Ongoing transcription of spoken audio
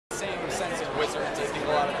same sense as Wizards. I think a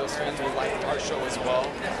lot of those fans will like our show as well.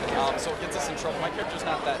 So it gets us in trouble. My character's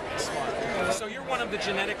not that smart. So you're one of the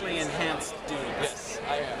genetically enhanced dudes. Yes,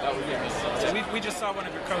 I am. That would be me. So we just saw one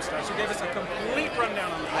of your co-stars who gave us a complete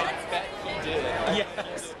rundown on the plot. I bet he did.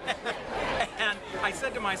 Yes. And I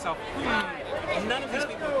said to myself, none of these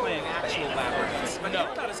people are playing actual labyrinths. But No.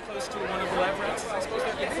 you're about as close to one of the labyrinths as I suppose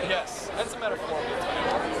that could be. Yes, that's a metaphorical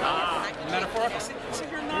term. Metaphorical. So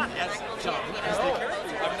you're not as dumb as the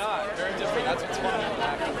character. I'm not. Very different. That's what's fun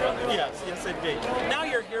about acting. Yes, yes indeed. Now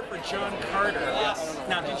you're here for John Carter. Yes.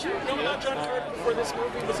 Now, did you know about John Carter before this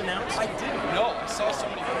movie was announced? I didn't know. I saw so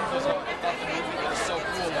many interviews. I thought the movie was so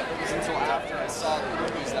cool that it was until after I saw the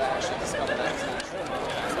movies that I actually discovered that it's not true.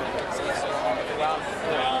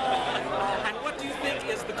 And what do you think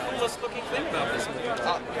is the coolest looking thing about this movie?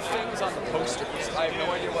 The things on the posters. I have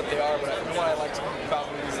no idea what they are, but what I like about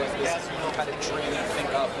movies like this is you can kind of dream and think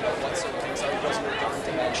of what certain things are. It goes into a different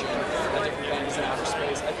dimension, a different things in outer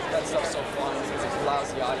space. I think that stuff's so fun because it allows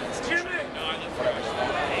the audience to whatever they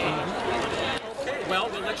want. Okay, well,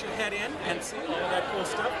 we'll let you head in and see all of that cool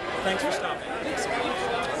stuff. Thanks for stopping.